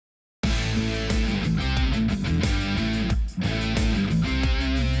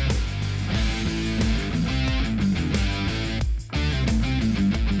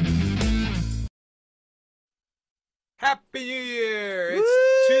Happy New Year! It's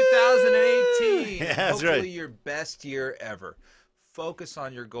 2018. Yeah, that's Hopefully right. your best year ever. Focus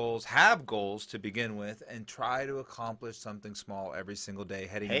on your goals, have goals to begin with, and try to accomplish something small every single day,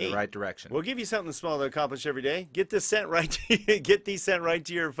 heading in the right direction. We'll give you something small to accomplish every day. Get this sent right to get these sent right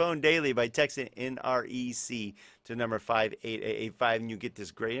to your phone daily by texting NREC to number 58885, and you get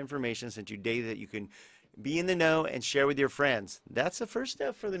this great information sent to you daily that you can be in the know and share with your friends. That's the first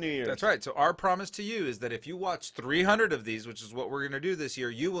step for the new year. That's right. So our promise to you is that if you watch 300 of these, which is what we're going to do this year,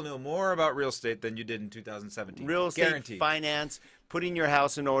 you will know more about real estate than you did in 2017. Real estate, Guaranteed. finance, putting your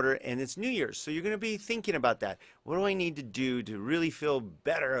house in order, and it's New Year's. So you're going to be thinking about that. What do I need to do to really feel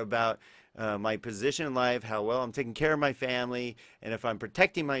better about my position in life, how well I'm taking care of my family, and if I'm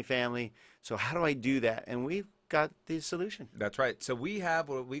protecting my family? So how do I do that? And we've got the solution. That's right. So we have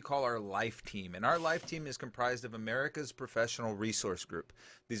what we call our life team, and our life team is comprised of America's Professional Resource Group.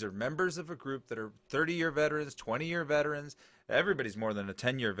 These are members of a group that are 30-year veterans, 20-year veterans. Everybody's more than a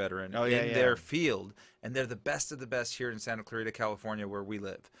 10-year veteran in their field, and they're the best of the best here in Santa Clarita, California, where we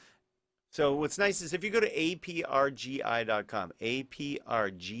live. So what's nice is if you go to aprgi.com,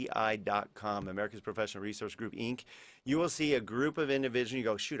 aprgi.com, America's Professional Resource Group, Inc., you will see a group of individuals. You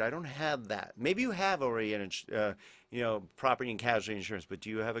go, shoot, I don't have that. Maybe you have already an, property and casualty insurance, but do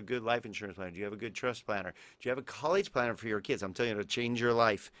you have a good life insurance plan? Do you have a good trust planner? Do you have a college planner for your kids? I'm telling you, it'll change your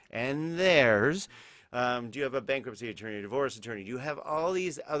life and theirs. Do you have a bankruptcy attorney, a divorce attorney? Do you have all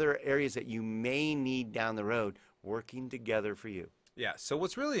these other areas that you may need down the road working together for you? Yeah, so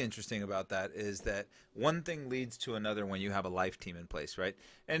what's really interesting about that is that one thing leads to another when you have a life team in place, right?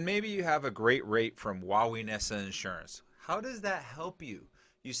 And maybe you have a great rate from Wowee-Nessa Insurance. How does that help you?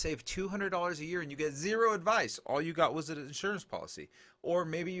 You save $200 a year and you get zero advice. All you got was an insurance policy. Or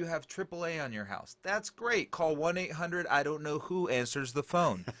maybe you have AAA on your house. That's great. Call 1-800-I-don't-know-who answers the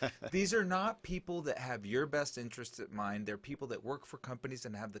phone. These are not people that have your best interests at mind. They're people that work for companies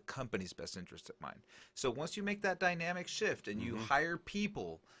and have the company's best interests at mind. So once you make that dynamic shift and you hire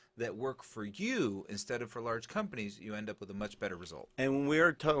people that work for you instead of for large companies, you end up with a much better result. And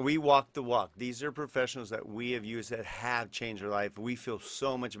we walk the walk. These are professionals that we have used that have changed our life. We feel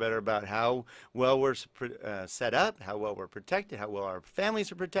so much better about how well we're set up, how well we're protected, how well our families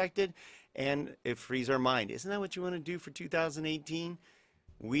are protected, and it frees our mind. Isn't that what you want to do for 2018?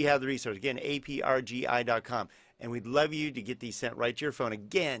 We have the resource. Again, aprgi.com. And we'd love you to get these sent right to your phone.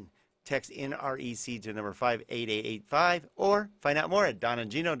 Again, text NREC to number 58885 or find out more at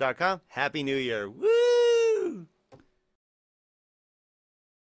don&gino.com. Happy New Year. Woo!